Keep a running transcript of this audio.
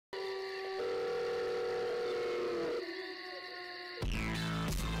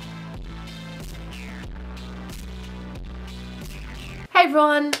Hi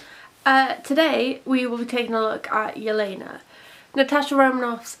everyone! Today we will be taking a look at Yelena, Natasha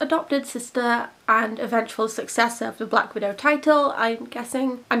Romanoff's adopted sister and eventual successor of the Black Widow title, I'm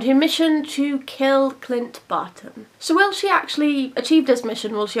guessing, and her mission to kill Clint Barton. So will she actually achieve this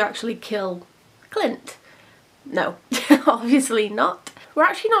mission? Will she actually kill Clint? No, obviously not. We're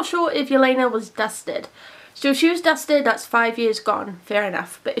actually not sure if Yelena was dusted. So if she was dusted, that's 5 years gone, fair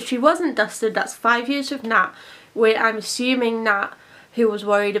enough. But if she wasn't dusted, that's 5 years of Nat, where I'm assuming Nat, who was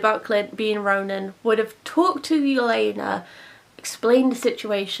worried about Clint being Ronin, would have talked to Yelena, explained the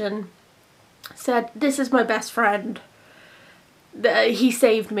situation, said, this is my best friend, he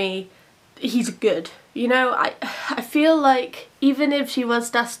saved me, he's good. You know, I feel like even if she was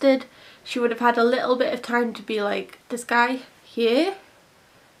dusted, she would have had a little bit of time to be like, this guy here,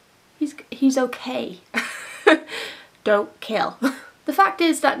 he's okay. Don't kill. The fact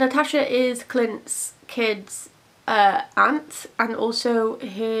is that Natasha is Clint's kid's aunt, and also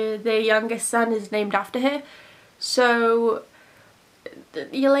their youngest son is named after her, so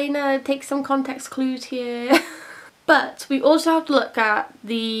Yelena takes some context clues here. But we also have to look at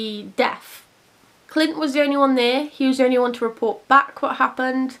the death. Clint was the only one there, he was the only one to report back what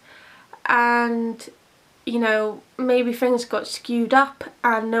happened, and you know, maybe things got skewed up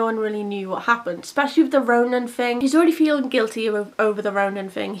and no one really knew what happened, especially with the Ronin thing. He's already feeling guilty over the Ronin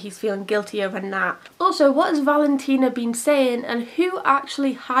thing, he's feeling guilty over Nat. Also, what has Valentina been saying, and who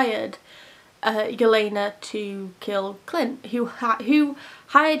actually hired Yelena to kill Clint? Who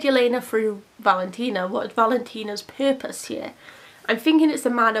hired Yelena through Valentina? What is Valentina's purpose here? I'm thinking it's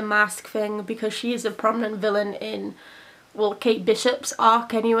a Madame Mask thing, because she is a prominent villain in, well, Kate Bishop's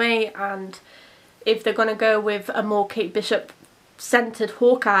arc anyway, and if they're going to go with a more Kate Bishop centered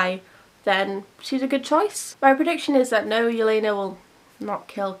Hawkeye, then she's a good choice. My prediction is that no, Yelena will not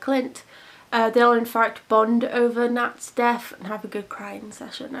kill Clint. They'll in fact bond over Nat's death and have a good crying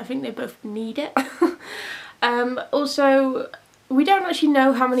session. I think they both need it. Also, we don't actually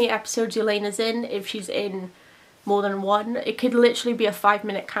know how many episodes Yelena's in, if she's in more than one. It could literally be a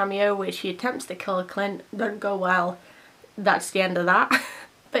 5-minute cameo where she attempts to kill Clint, don't go well, that's the end of that.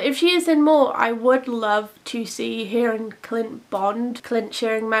 But if she is in more, I would love to see her and Clint bond, Clint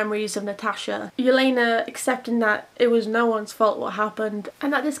sharing memories of Natasha, Yelena accepting that it was no one's fault what happened,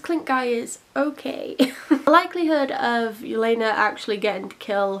 and that this Clint guy is okay. The likelihood of Yelena actually getting to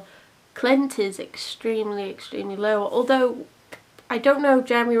kill Clint is extremely low, although I don't know if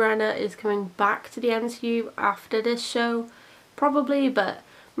Jeremy Renner is coming back to the MCU after this show, probably, but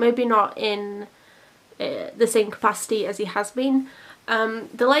maybe not in the same capacity as he has been.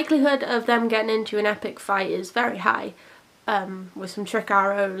 The likelihood of them getting into an epic fight is very high, with some trick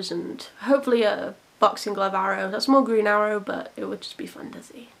arrows and hopefully a boxing glove arrow. That's more Green Arrow, but it would just be fun to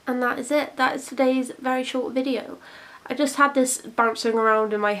see. And that is it. That is today's very short video. I just had this bouncing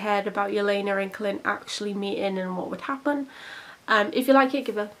around in my head about Yelena and Clint actually meeting and what would happen. If you like it,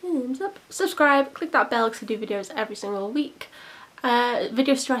 give a thumbs up, subscribe, click that bell because I do videos every single week.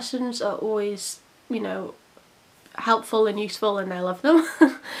 Video suggestions are always, you know, helpful and useful, and I love them.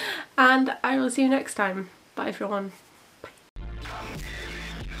 And I will see you next time. Bye everyone.